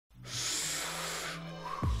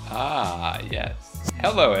Ah, yes.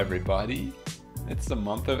 Hello, everybody. It's the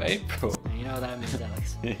month of April. You know what that means,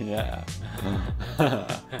 Alex. Yeah.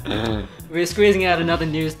 We're squeezing out another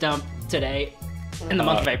news dump today in the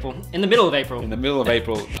month of April. In the middle of April. In the middle of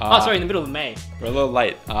April. Oh, sorry, in the middle of May. We're a little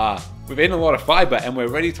late. We've eaten a lot of fiber and we're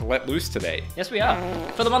ready to let loose today. Yes, we are.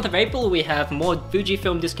 For the month of April, we have more Fuji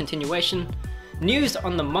film discontinuation, news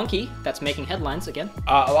on the monkey that's making headlines again.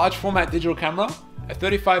 A large format digital camera, a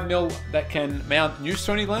 35mm that can mount new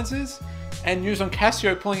Sony lenses, and news on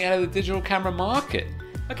Casio pulling out of the digital camera market.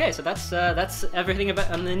 Okay, so that's everything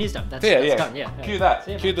about on the news dump. That's yeah. done. Yeah. Cue that.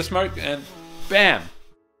 See you, Cue man. the smoke and bam.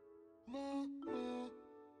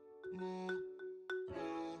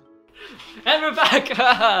 And we're back.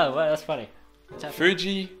 Well, that's funny.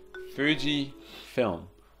 Fuji film.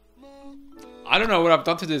 I don't know what I've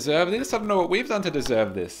done to deserve this. I don't know what we've done to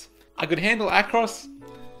deserve this. I could handle Acros.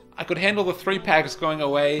 I could handle the 3-packs going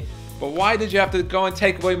away. But why did you have to go and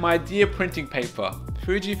take away my dear printing paper?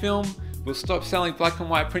 Fujifilm will stop selling black and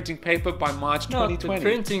white printing paper by March 2020. Not the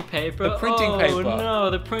printing paper. The printing paper. Oh no,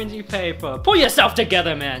 the printing paper. Pull yourself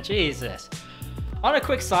together, man. Jesus. On a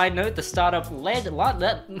quick side note, the startup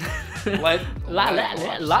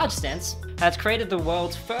LargeSense has created the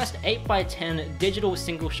world's first 8x10 digital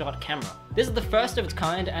single-shot camera. This is the first of its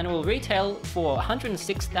kind and will retail for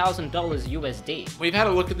 $106,000 USD. We've had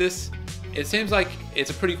a look at this. It seems like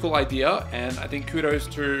it's a pretty cool idea, and I think kudos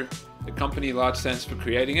to the company LargeSense for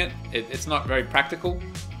creating it. It's not very practical.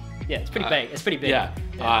 Yeah, it's pretty big. It's pretty big.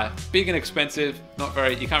 Yeah. Big and expensive. Not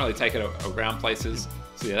very. You can't really take it around places.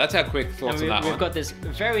 So yeah, that's our quick thoughts on that one. We've got this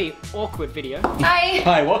very awkward video. Hi.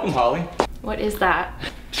 Hi, welcome, Holly. What is that?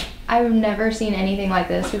 I've never seen anything like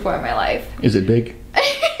this before in my life. Is it big?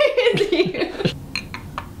 It's huge.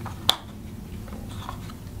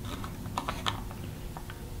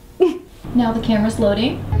 Now the camera's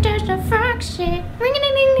loading. There's a fox.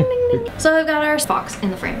 Ring-a-ding-ding-ding-ding. So I've got our fox in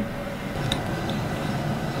the frame.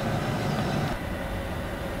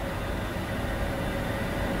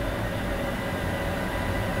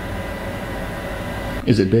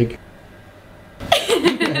 Is it big?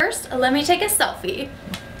 First, let me take a selfie.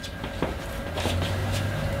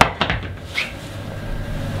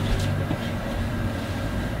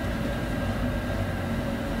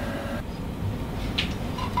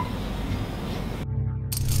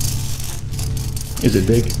 Is it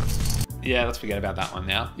big? Yeah, let's forget about that one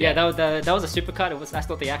now. Yeah, that was a supercut. That's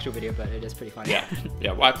not the actual video, but it is pretty funny.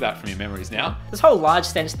 Yeah, wipe that from your memories now. This whole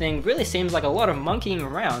LargeSense thing really seems like a lot of monkeying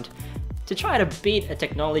around to try to beat a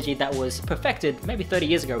technology that was perfected maybe 30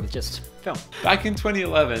 years ago with just film. Back in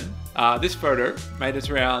 2011, this photo made its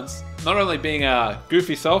rounds, not only being a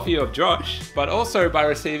goofy selfie of Josh, but also by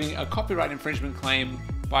receiving a copyright infringement claim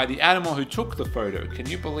by the animal who took the photo. Can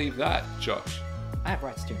you believe that, Josh? I have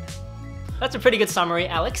rights too, man. That's a pretty good summary,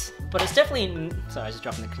 Alex, but it's definitely... Sorry, I was just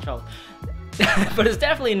dropping the controller. But it's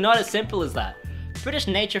definitely not as simple as that. British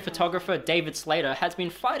nature photographer David Slater has been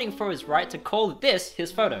fighting for his right to call this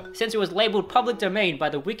his photo, since it was labelled public domain by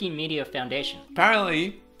the Wikimedia Foundation.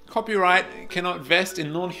 Apparently, copyright cannot vest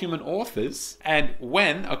in non-human authors, and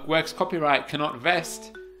when a work's copyright cannot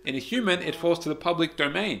vest in a human, it falls to the public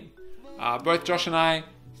domain. Both Josh and I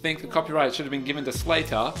think the copyright should have been given to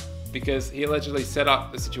Slater because he allegedly set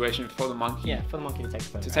up the situation for the monkey. Yeah, for the monkey to take the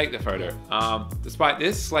photo. To take the photo. Despite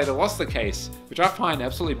this, Slater lost the case, which I find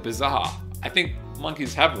absolutely bizarre. I think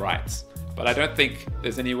monkeys have rights, but I don't think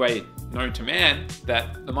there's any way known to man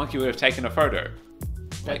that the monkey would have taken a photo.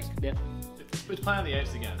 Yeah. It's Planet of the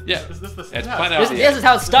Apes again. Yeah, This it's is Planet of the This is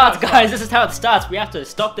how it starts, guys. This is how it starts. We have to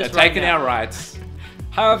stop this They're right taking now. our rights.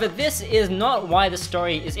 However, this is not why the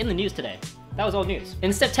story is in the news today. That was old news.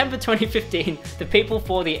 In September 2015, the People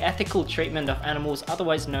for the Ethical Treatment of Animals,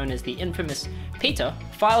 otherwise known as the infamous PETA,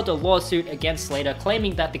 filed a lawsuit against Slater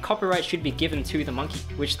claiming that the copyright should be given to the monkey,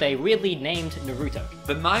 which they weirdly named Naruto.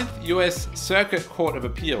 The 9th US Circuit Court of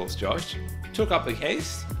Appeals, Josh, took up the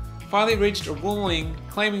case, finally reached a ruling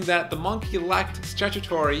claiming that the monkey lacked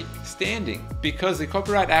statutory standing because the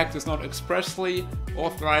Copyright Act does not expressly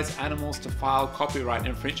authorize animals to file copyright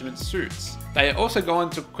infringement suits. They also go on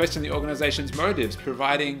to question the organization's motives,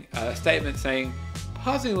 providing a statement saying,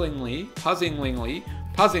 puzzlingly,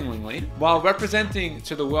 while representing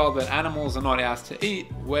to the world that animals are not ours to eat,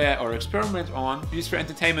 wear, or experiment on, use for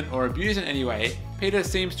entertainment or abuse in any way, PETA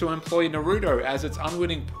seems to employ Naruto as its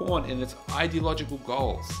unwitting pawn in its ideological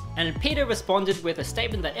goals. And PETA responded with a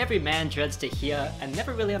statement that every man dreads to hear and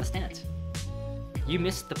never really understands. You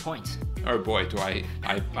missed the point. Oh boy, do I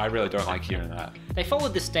really don't like hearing that. They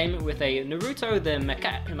followed this statement with a Naruto the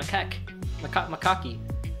macaque.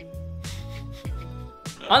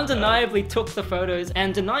 undeniably took the photos,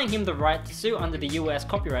 and denying him the right to sue under the US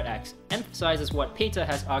Copyright Act emphasizes what Peter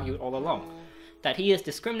has argued all along, that he is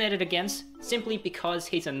discriminated against simply because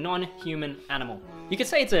he's a non-human animal. You could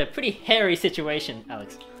say it's a pretty hairy situation,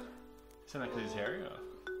 Alex. Isn't that because he's hairy? Or?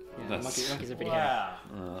 Yeah, monkeys are pretty hairy.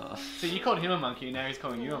 Wow. So you called him a monkey, now he's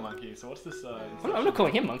calling you a monkey. So what's this? I'm not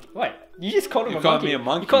calling him monkey. Wait, you just called him a called monkey. me a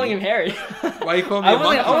monkey. You're calling him hairy. Why are you calling me a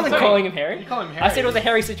monkey? I wasn't calling him hairy. You call him hairy. I said it was a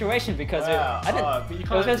hairy situation because wow. it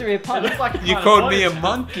was meant to be a pun. You called me a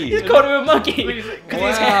monkey. You called him a monkey. Because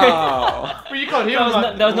he's hairy. Wow. Well, you called him a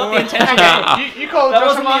monkey. That was not the intention. You called That Josh a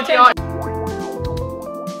wasn't monkey. the intention.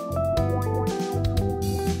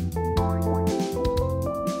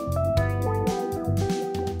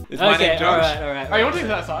 Okay, alright. Hey, you want to take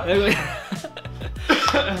that side?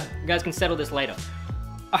 You guys can settle this later.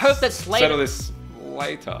 I hope that's later. Settle this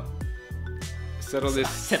later. Settle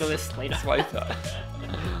this later. later.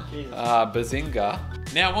 Bazinga.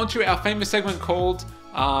 Now onto our famous segment called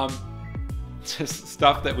just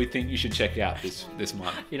stuff that we think you should check out this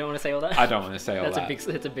month. You don't want to say all that? I don't want to say all that.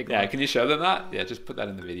 That's a big Yeah, one. can you show them that? Yeah, just put that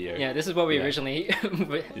in the video. Yeah, this is what we originally had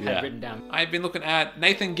written down. I've been looking at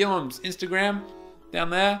Nathan Gillam's Instagram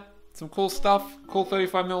down there. Some cool stuff. Cool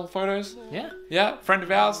 35mm photos. Yeah. Yeah, friend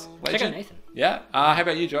of ours. Legend. Check out Nathan. Yeah. How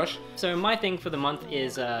about you, Josh? So my thing for the month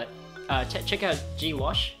is check out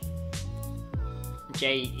G-Losh.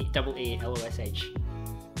 Jeelosh.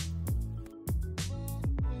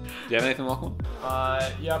 Do you have anything, Lachlan?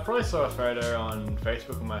 Yeah, I probably saw a photo on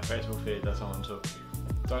Facebook on my Facebook feed that someone took.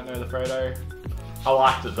 Don't know the photo. I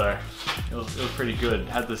liked it though. It was pretty good. It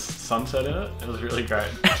had this sunset in it. It was really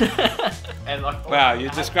great. And like, wow,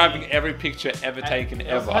 you're describing every picture ever taken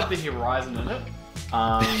ever. It had the horizon in it.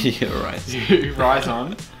 Yeah, right.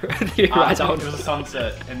 Horizon. The horizon. It was a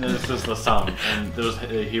sunset, and then this was the sun, and there was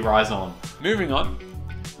a horizon. Moving on.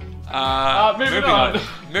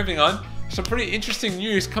 Moving on. Some pretty interesting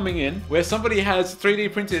news coming in where somebody has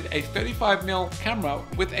 3D printed a 35mm camera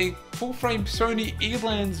with a full-frame Sony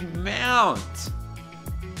E-mount.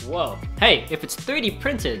 Whoa. Hey, if it's 3D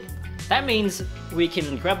printed, that means we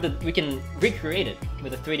can recreate it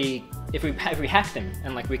with a 3D. If we hack them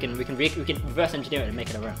and like we can reverse engineer it and make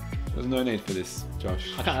it our own. There's no need for this, Josh.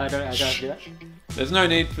 I don't do that. There's no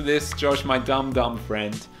need for this, Josh, my dumb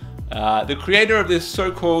friend. The creator of this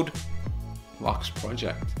so-called Lux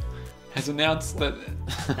project has announced that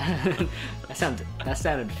that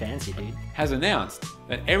sounded fancy, dude. Has announced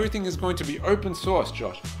that everything is going to be open source,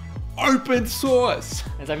 Josh. Open source.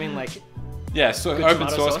 Does that mean like? Yeah, so open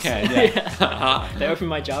source can. Yeah. They opened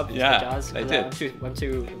my job. Yeah, they did. I'm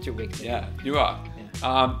too weak. Yeah, you are.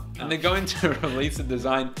 Yeah. And they're going to release a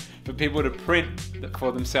design for people to print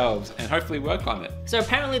for themselves and hopefully work on it. So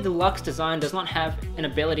apparently the Lux design does not have an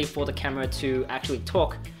ability for the camera to actually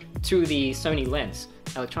talk to the Sony lens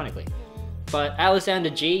electronically. But Alexander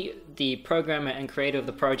G, the programmer and creator of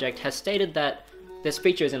the project, has stated that there's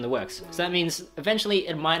features in the works. So that means eventually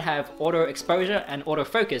it might have auto exposure and auto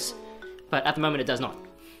focus, but at the moment it does not.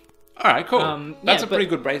 Alright, cool. That's a pretty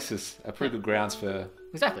good basis, a pretty good grounds for...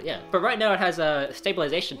 Exactly, yeah. But right now it has a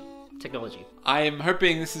stabilization technology. I am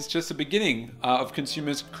hoping this is just the beginning of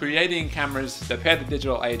consumers creating cameras that pair the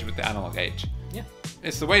digital age with the analog age. Yeah.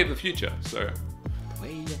 It's the way of the future, so... The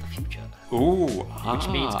way of the future. Ooh. Which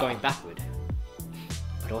means going backward,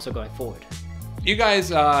 but also going forward. You guys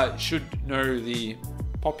should know the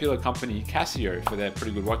popular company Casio for their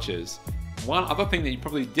pretty good watches. One other thing that you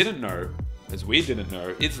probably didn't know, as we didn't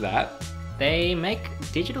know, is that... They make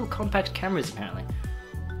digital compact cameras, apparently.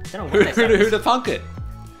 They don't know Who'd have thunk it?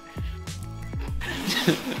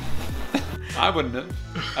 I wouldn't have.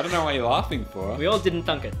 I don't know why you're laughing for. We all didn't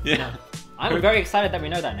thunk it. Yeah. No. I'm very excited that we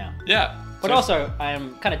know that now. Yeah. But also, I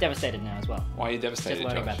am kind of devastated now as well. Why are you devastated, Just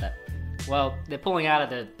learning Josh? about that. Well, they're pulling out of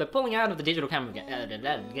the digital camera game.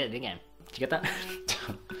 Did you get that?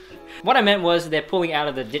 What I meant was they're pulling out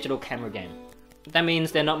of the digital camera game. That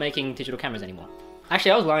means they're not making digital cameras anymore.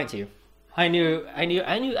 Actually, I was lying to you. I knew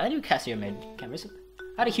Casio made cameras.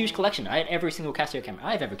 I had a huge collection. I had every single Casio camera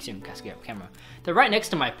I've ever seen. Casio camera. They're right next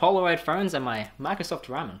to my Polaroid phones and my Microsoft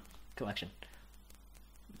Ramen collection.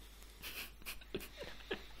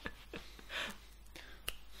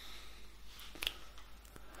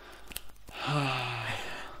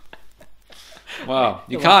 Wow,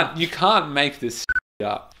 you can't make this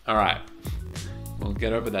up. All right, we'll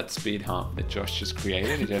get over that speed hump that Josh just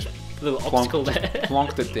created. He just little obstacle there.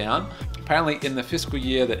 Plonked it down. Apparently, in the fiscal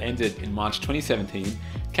year that ended in March 2017,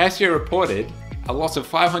 Casio reported a loss of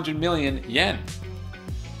 500 million yen.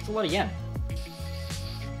 That's a lot of yen.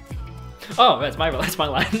 Oh, that's my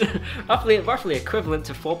line. roughly equivalent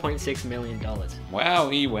to $4.6 million.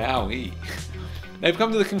 Wowie, wowie. They've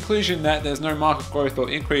come to the conclusion that there's no market growth or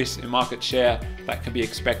increase in market share that can be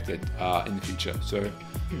expected in the future. So,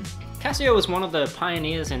 Casio was one of the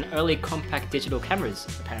pioneers in early compact digital cameras,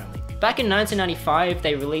 apparently. Back in 1995,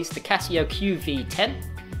 they released the Casio QV10,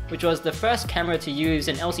 which was the first camera to use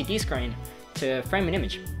an LCD screen to frame an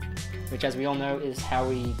image, which, as we all know, is how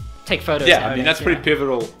we take photos. yeah, I mean, that's pretty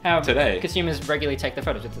pivotal how today. Consumers regularly take their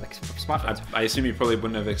photos with like smartphones. I assume you probably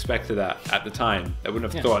wouldn't have expected that at the time. They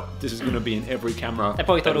wouldn't have thought this is going to be in every camera. They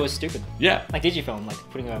probably thought it was stupid. Yeah. Like Digifilm, like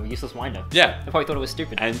putting a useless winder. Yeah. They probably thought it was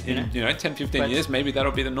stupid. And in, 10, 15 years, maybe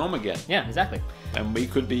that'll be the norm again. Yeah, exactly. And we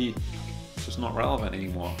could be just not relevant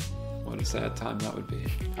anymore. What a sad time that would be.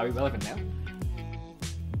 Are we relevant now?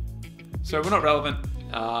 So we're not relevant.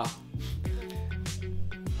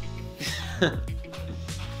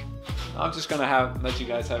 I'm just gonna let you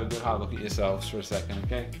guys have a good hard look at yourselves for a second,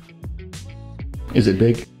 okay? Is it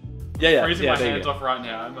big? Yeah. Freezing my there you hands go. off right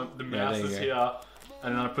now. And the mouse there you is go. here,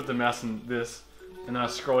 and then I put the mouse in this, and then I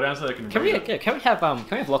scroll down so they can. Can we read it. have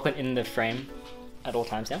Lachlan in the frame at all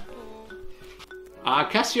times now?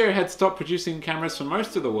 Casio had stopped producing cameras for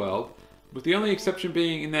most of the world, with the only exception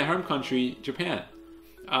being in their home country, Japan.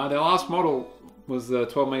 Their last model was the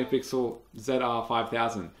 12 megapixel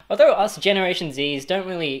ZR5000. Although us Generation Zs don't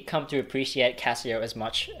really come to appreciate Casio as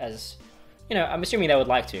much as, I'm assuming they would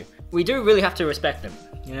like to. We do really have to respect them,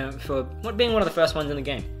 for being one of the first ones in the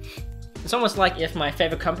game. It's almost like if my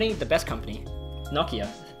favorite company, the best company, Nokia,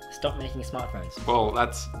 stopped making smartphones. Well,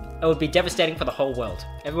 It would be devastating for the whole world.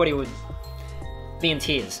 Everybody would be in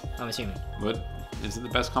tears, I'm assuming. is it the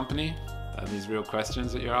best company? Are these real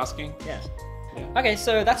questions that you're asking? Yes. Yeah. Okay,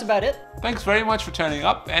 so that's about it. Thanks very much for turning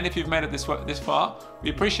up, and if you've made it this far, we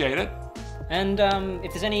appreciate it. And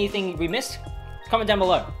if there's anything we missed, comment down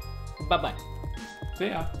below. Bye-bye. See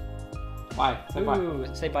ya. Bye. Say bye. Ooh,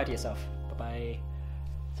 say bye to yourself. Bye-bye.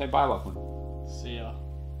 Say bye, Lachlan. See ya.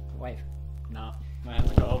 Wave. Nah, my hands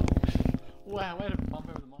are cold. Wow, wait a